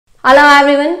Hello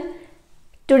everyone.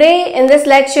 Today in this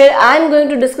lecture I am going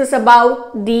to discuss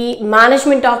about the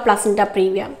management of placenta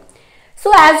previa.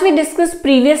 So as we discussed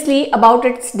previously about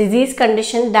its disease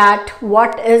condition, that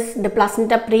what is the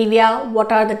placenta previa,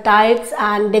 what are the types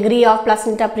and degree of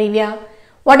placenta previa,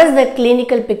 what is the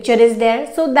clinical picture is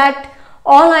there. So that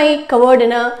all I covered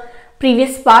in a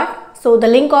previous part. So the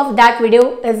link of that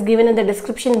video is given in the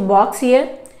description box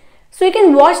here. So you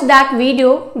can watch that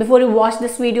video before you watch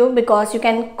this video because you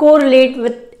can correlate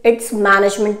with its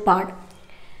management part.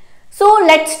 So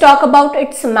let's talk about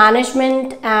its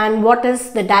management and what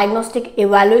is the diagnostic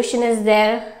evaluation is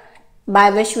there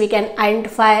by which we can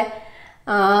identify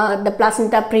the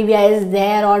placenta previa is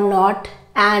there or not,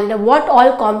 and what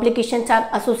all complications are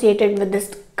associated with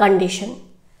this condition.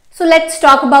 So let's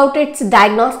talk about its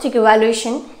diagnostic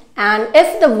evaluation. And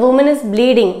if the woman is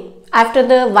bleeding after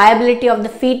the viability of the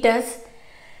fetus,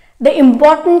 the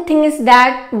important thing is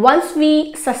that once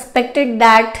we suspected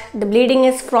that the bleeding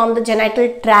is from the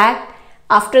genital tract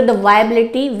after the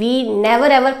viability, we never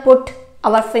ever put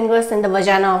our fingers in the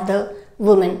vagina of the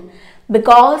woman,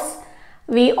 because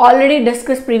we already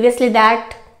discussed previously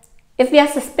that if we are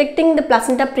suspecting the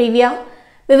placenta previa,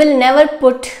 we will never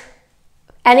put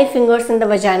any fingers in the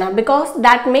vagina because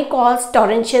that may cause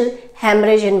torrential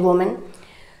hemorrhage in women.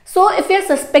 So if you are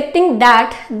suspecting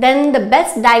that, then the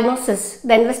best diagnosis,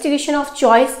 the investigation of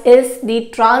choice is the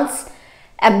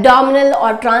transabdominal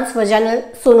or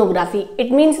transvaginal sonography.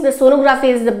 It means the sonography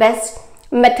is the best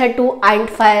method to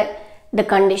identify the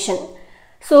condition.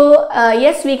 So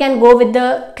yes, we can go with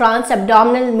the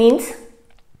transabdominal means,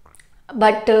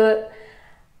 but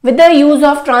with the use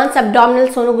of transabdominal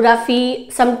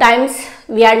sonography, sometimes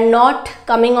we are not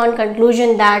coming on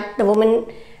conclusion that the woman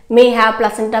may have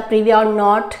placenta previa or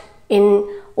not in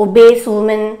obese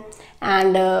women,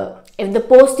 and if the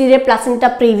posterior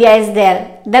placenta previa is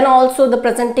there, then also the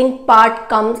presenting part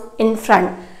comes in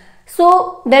front.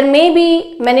 So there may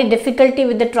be many difficulty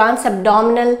with the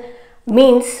transabdominal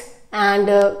means, and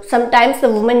sometimes the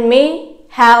woman may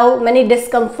have many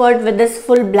discomfort with this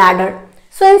full bladder.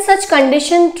 So in such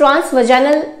condition,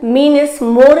 transvaginal mean is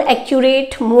more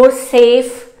accurate, more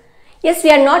safe. Yes,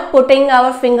 we are not putting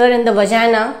our finger in the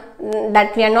vagina,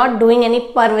 that we are not doing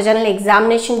any pervaginal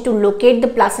examination to locate the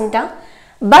placenta,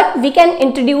 but we can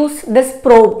introduce this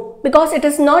probe because it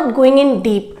is not going in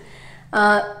deep.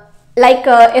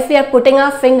 If we are putting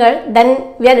our finger,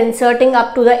 then we are inserting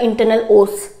up to the internal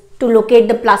os to locate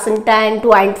the placenta and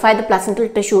to identify the placental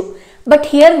tissue. But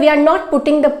here we are not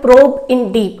putting the probe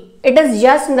in deep. It is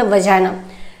just in the vagina.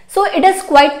 So it is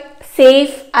quite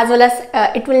safe, as well as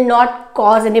it will not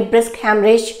cause any brisk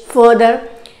hemorrhage further.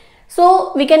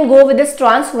 So we can go with this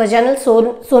transvaginal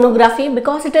sonography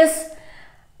because it is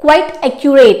quite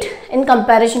accurate in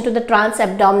comparison to the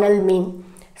transabdominal mean.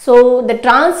 So the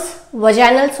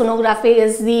transvaginal sonography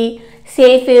is the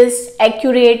safest,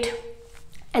 accurate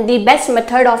and the best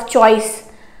method of choice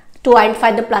to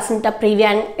identify the placenta previa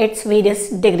and its various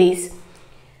degrees.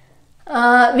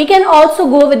 We can also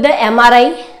go with the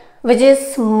MRI, which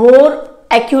is more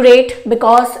accurate,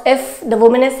 because if the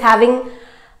woman is having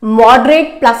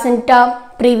moderate placenta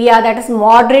previa, that is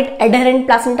moderate adherent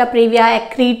placenta previa,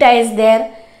 accreta is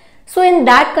there, so in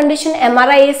that condition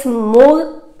MRI is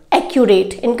more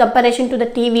accurate in comparison to the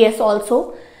TVS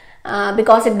also,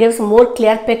 because it gives more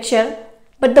clear picture.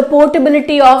 But the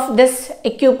portability of this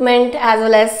equipment, as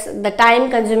well as the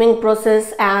time consuming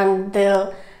process, and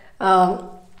the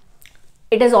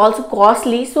it is also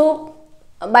costly. So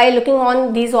by looking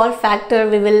on these all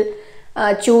factors, we will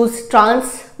choose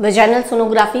transvaginal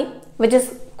sonography, which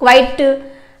is quite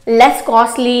less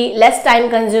costly, less time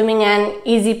consuming and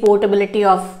easy portability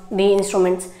of the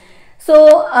instruments.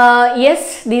 So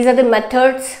yes, these are the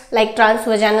methods like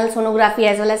transvaginal sonography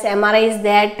as well as MRI is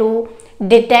there to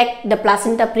detect the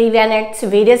placenta previa and its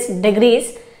various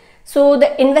degrees. So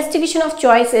the investigation of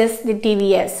choice is the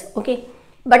TVS. Okay.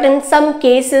 But in some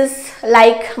cases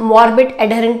like morbid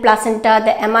adherent placenta,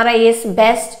 the MRI is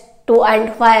best to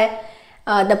identify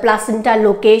the placenta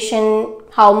location,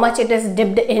 how much it is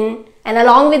dipped in, and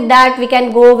along with that we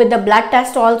can go with the blood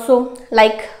test also,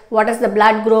 like what is the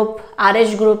blood group,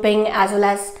 RH grouping, as well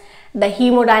as the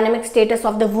hemodynamic status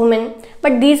of the woman.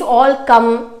 But these all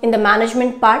come in the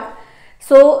management part.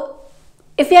 So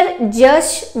if you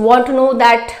just want to know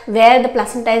that where the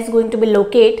placenta is going to be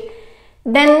located,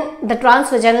 then the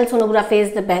transvaginal sonography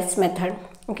is the best method.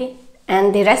 Okay,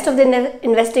 and the rest of the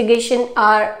investigation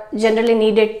are generally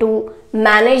needed to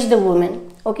manage the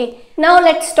woman. Okay, now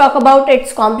let's talk about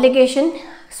its complication.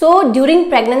 So during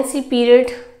pregnancy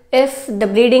period, if the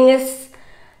bleeding is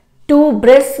too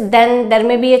brisk, then there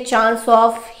may be a chance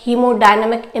of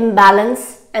hemodynamic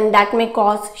imbalance and that may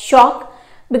cause shock,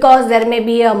 because there may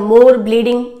be a more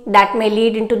bleeding that may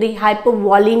lead into the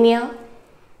hypovolemia.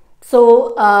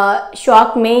 So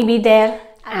shock may be there,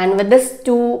 and with this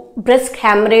too brisk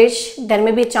hemorrhage, there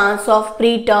may be a chance of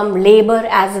preterm labor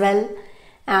as well,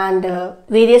 and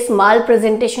various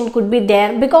malpresentation could be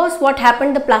there, because what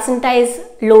happened, the placenta is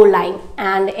low lying,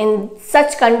 and in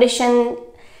such condition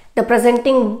the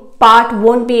presenting part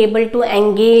won't be able to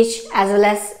engage, as well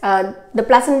as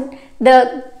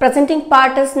the presenting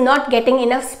part is not getting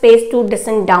enough space to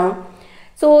descend down.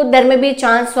 So there may be a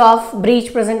chance of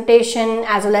breech presentation,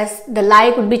 as well as the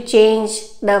lie could be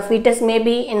changed, the fetus may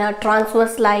be in a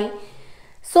transverse lie.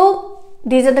 So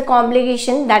these are the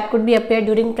complications that could be appear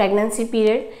during pregnancy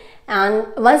period. And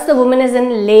once the woman is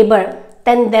in labor,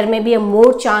 then there may be a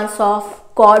more chance of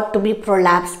cord to be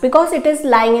prolapsed, because it is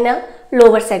lying in a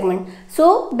lower segment.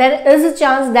 So there is a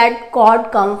chance that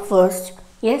cord come first.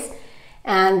 Yes,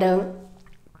 and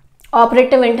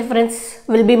operative interference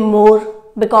will be more,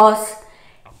 because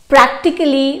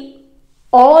practically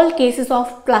all cases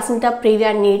of placenta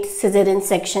previa need cesarean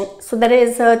section. So there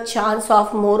is a chance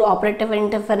of more operative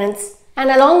interference. And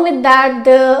along with that,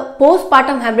 the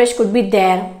postpartum hemorrhage could be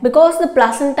there, because the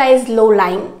placenta is low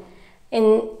lying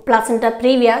in placenta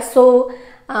previa. So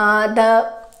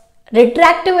the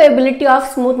retractive ability of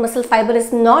smooth muscle fiber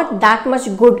is not that much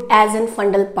good as in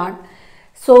fundal part.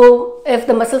 So if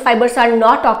the muscle fibers are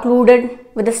not occluded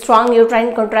with a strong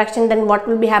uterine contraction, then what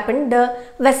will be happen? The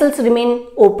vessels remain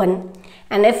open,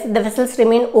 and if the vessels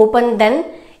remain open, then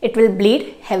it will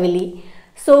bleed heavily.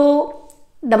 So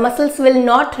the muscles will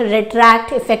not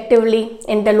retract effectively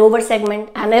in the lower segment,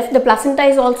 and if the placenta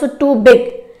is also too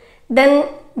big, then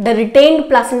the retained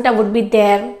placenta would be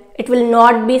there. It will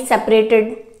not be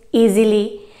separated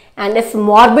easily. And if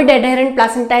morbid adherent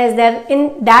placenta is there,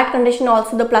 in that condition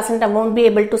also the placenta won't be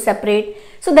able to separate.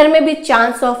 So there may be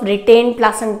chance of retained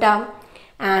placenta,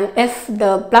 and if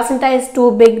the placenta is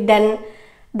too big, then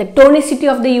the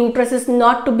tonicity of the uterus is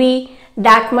not to be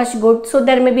that much good. So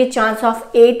there may be a chance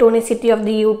of atonicity of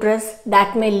the uterus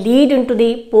that may lead into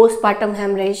the postpartum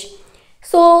hemorrhage.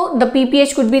 So the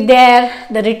PPH could be there,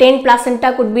 the retained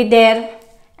placenta could be there,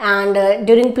 and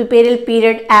during puerperal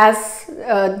period, as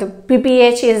the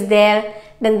PPH is there,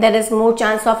 then there is more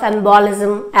chance of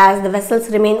embolism as the vessels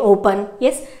remain open.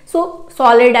 Yes, so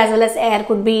solid as well as air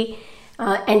could be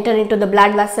enter into the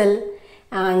blood vessel,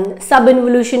 and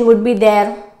subinvolution would be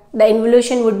there. The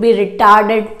involution would be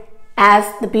retarded as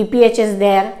the PPH is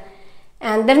there,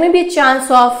 and there may be a chance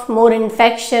of more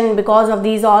infection because of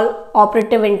these all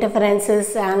operative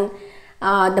interferences, and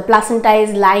the placenta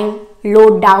is lying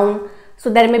low down. So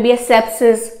there may be a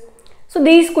sepsis. So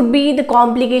these could be the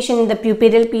complication in the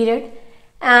puerperal period.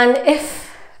 And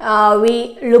if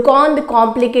we look on the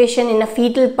complication in a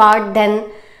fetal part, then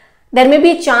there may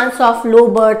be a chance of low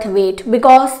birth weight,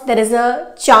 because there is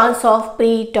a chance of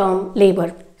preterm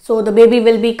labor. So the baby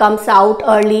will comes out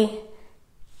early,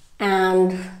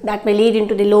 and that may lead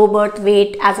into the low birth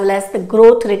weight as well as the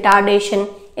growth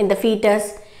retardation in the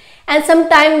fetus. And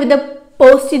sometime with the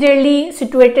posteriorly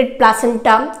situated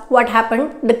placenta, what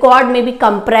happened? The cord may be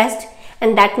compressed,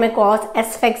 and that may cause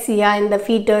asphyxia in the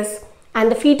fetus.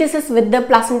 And the fetuses with the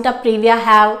placenta previa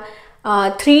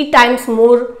have 3 times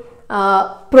more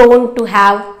prone to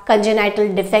have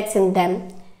congenital defects in them.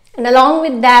 And along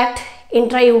with that,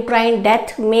 intrauterine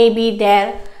death may be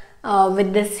there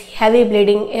with this heavy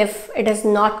bleeding if it is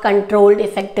not controlled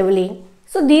effectively.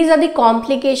 So these are the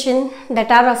complications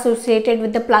that are associated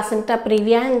with the placenta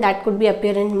previa, and that could be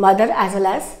appear in mother as well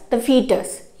as the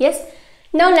fetus. Yes.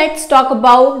 Now let's talk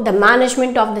about the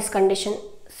management of this condition.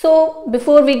 So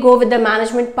before we go with the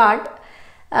management part,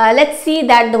 let's see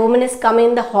that the woman is coming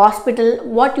in the hospital.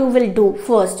 What you will do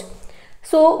first?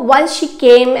 So once she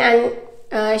came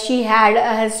and she had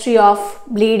a history of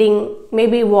bleeding,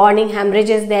 maybe warning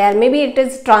hemorrhages there, maybe it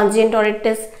is transient or it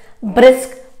is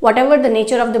brisk, whatever the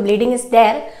nature of the bleeding is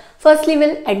there, firstly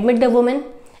we'll admit the woman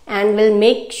and we'll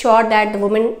make sure that the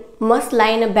woman must lie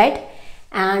in a bed,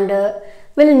 and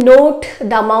we'll note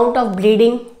the amount of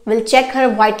bleeding. We'll check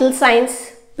her vital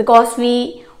signs, because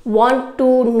we want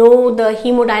to know the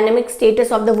hemodynamic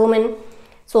status of the woman.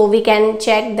 So we can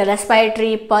check the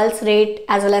respiratory, pulse rate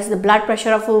as well as the blood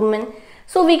pressure of a woman.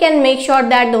 So we can make sure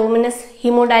that the woman is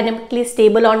hemodynamically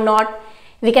stable or not.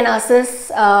 We can assess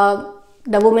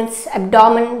the woman's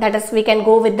abdomen, that is we can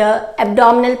go with the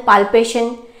abdominal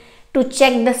palpation to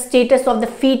check the status of the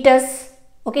fetus.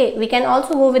 Okay, we can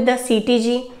also go with the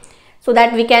CTG so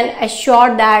that we can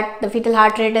assure that the fetal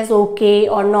heart rate is okay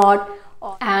or not,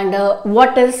 and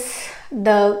what is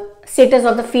the status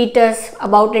of the fetus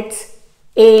about its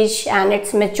age and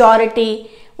its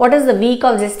maturity. what is the week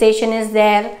of gestation is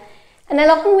there. And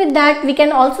along with that, we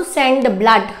can also send the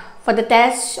blood for the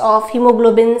test of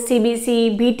hemoglobin,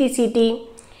 CBC, BTCT,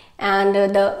 and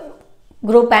the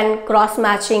group and cross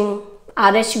matching,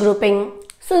 RH grouping.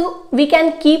 So we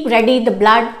can keep ready the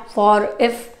blood for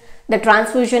if the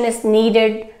transfusion is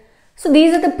needed. So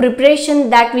these are the preparation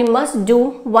that we must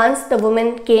do once the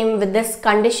woman came with this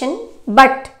condition.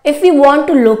 But if we want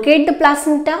to locate the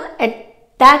placenta, at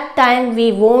that time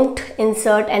we won't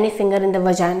insert any finger in the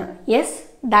vagina. Yes,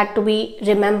 that to be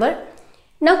remembered.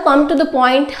 Now come to the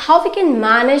point how we can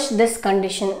manage this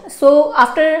condition. So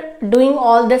after doing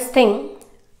all this thing,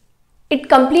 it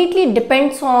completely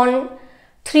depends on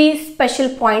three special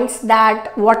points: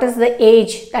 that what is the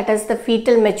age, that is the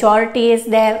fetal maturity is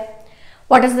there,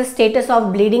 what is the status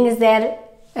of bleeding is there,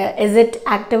 is it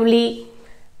actively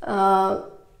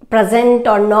present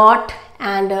or not,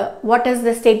 and what is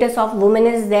the status of woman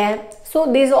is there.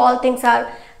 So these all things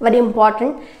are very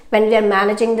important when we are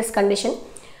managing this condition.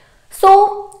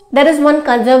 So there is one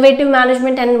conservative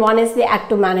management and one is the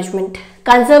active management.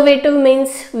 Conservative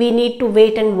means we need to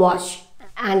wait and watch,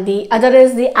 and the other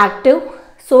is the active.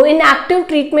 So in active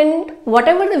treatment,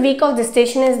 whatever the week of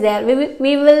gestation is there,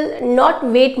 we will not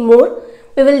wait more,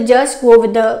 we will just go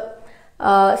with the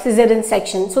cesarean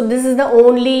section. So this is the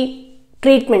only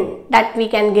treatment that we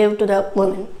can give to the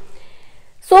woman.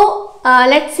 So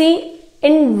let's see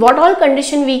in what all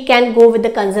condition we can go with the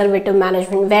conservative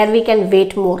management where we can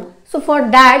wait more. So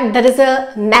for that, there is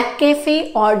a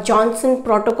McAfee or Johnson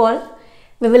protocol.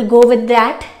 We will go with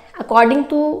that. According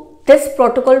to this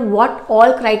protocol, what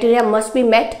all criteria must be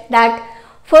met: that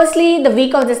firstly, the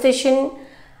week of gestation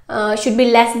should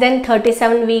be less than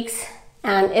 37 weeks,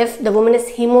 and if the woman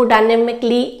is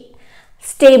hemodynamically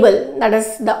stable, that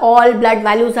is the all blood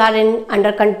values are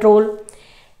under control,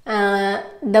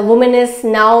 the woman is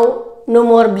now no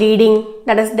more bleeding,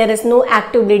 that is there is no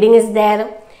active bleeding is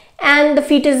there, and the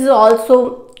fetus is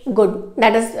also good,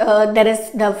 that is there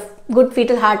is the good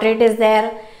fetal heart rate is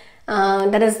there,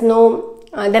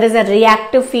 there is a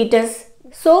reactive fetus.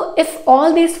 So if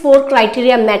all these four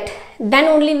criteria met, then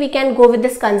only we can go with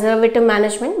this conservative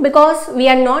management, because we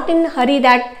are not in a hurry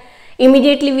that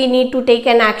immediately we need to take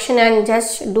an action and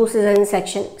just do cesarean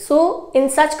section. So in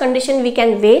such condition we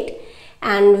can wait,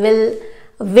 and will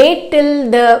wait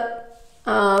till the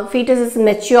fetus is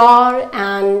mature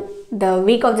and the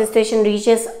week of gestation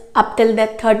reaches up till the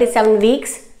 37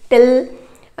 weeks, till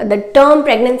the term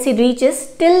pregnancy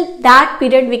reaches. Till that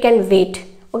period we can wait.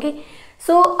 Okay,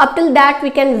 so up till that we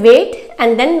can wait,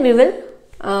 and then we will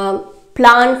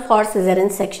plan for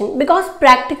cesarean section. Because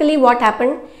practically what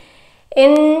happened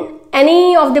in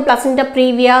any of the placenta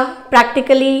previa,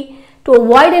 practically to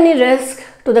avoid any risk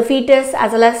to the fetus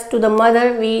as well as to the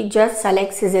mother, we just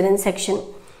select cesarean section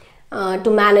to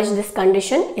manage this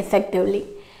condition effectively.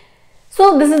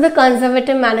 So this is the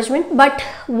conservative management. But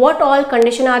what all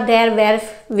conditions are there where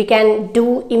we can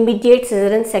do immediate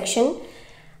cesarean section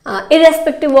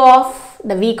irrespective of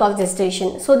the week of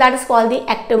gestation? So that is called the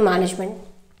active management.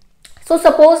 So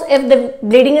suppose if the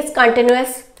bleeding is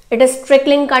continuous, it is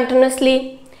trickling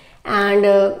continuously, and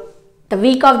the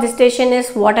week of gestation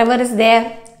is whatever is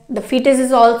there, the fetus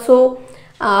is also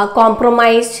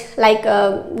compromised, like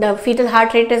the fetal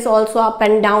heart rate is also up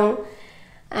and down,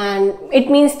 and it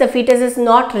means the fetus is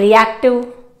not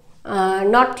reactive,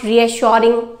 not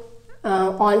reassuring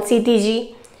on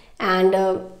CTG, and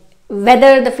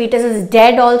whether the fetus is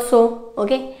dead also,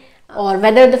 okay, or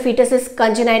whether the fetus is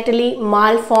congenitally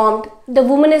malformed. The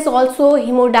woman is also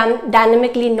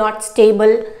hemodynamically not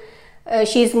stable,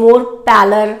 she is more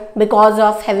pallor because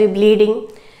of heavy bleeding.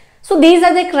 So these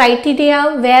are the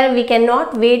criteria where we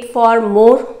cannot wait for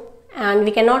more and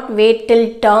we cannot wait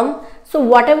till term. So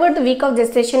whatever the week of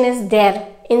gestation is there,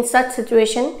 in such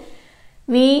situation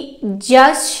we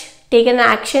just take an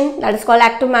action, that is called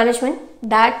active management,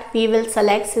 that we will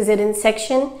select cesarean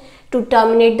section to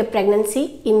terminate the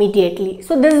pregnancy immediately.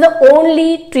 So this is the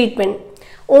only treatment,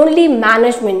 only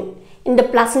management in the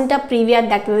placenta previa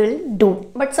that we will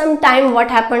do. But sometime what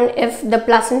happened if the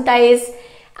placenta is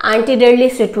anteriorly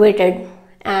situated,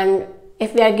 and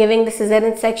if we are giving the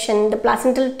cesarean section, the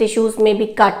placental tissues may be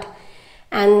cut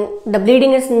and the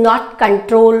bleeding is not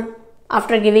controlled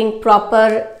after giving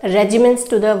proper regimens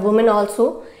to the woman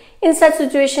also. In such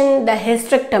situation, the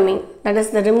hysterectomy, that is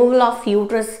the removal of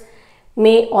uterus,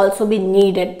 may also be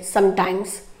needed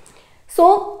sometimes.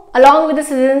 So along with the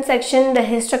cesarean section, the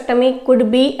hysterectomy could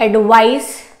be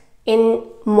advised in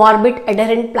morbid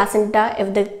adherent placenta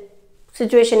if the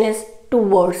situation is too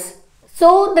worse.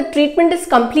 So the treatment is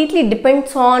completely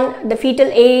depends on the fetal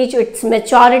age, its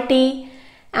maturity,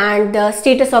 and the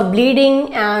status of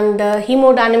bleeding and the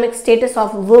hemodynamic status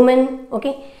of women.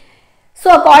 Okay,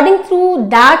 so according to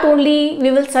that only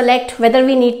we will select whether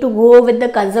we need to go with the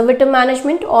conservative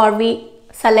management or we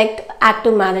select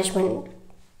active management.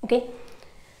 Okay,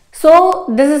 so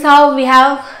this is how we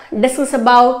have discussed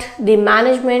about the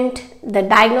management, the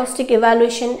diagnostic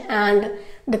evaluation and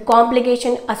the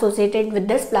complication associated with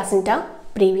this placenta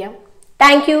previa.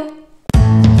 Thank you.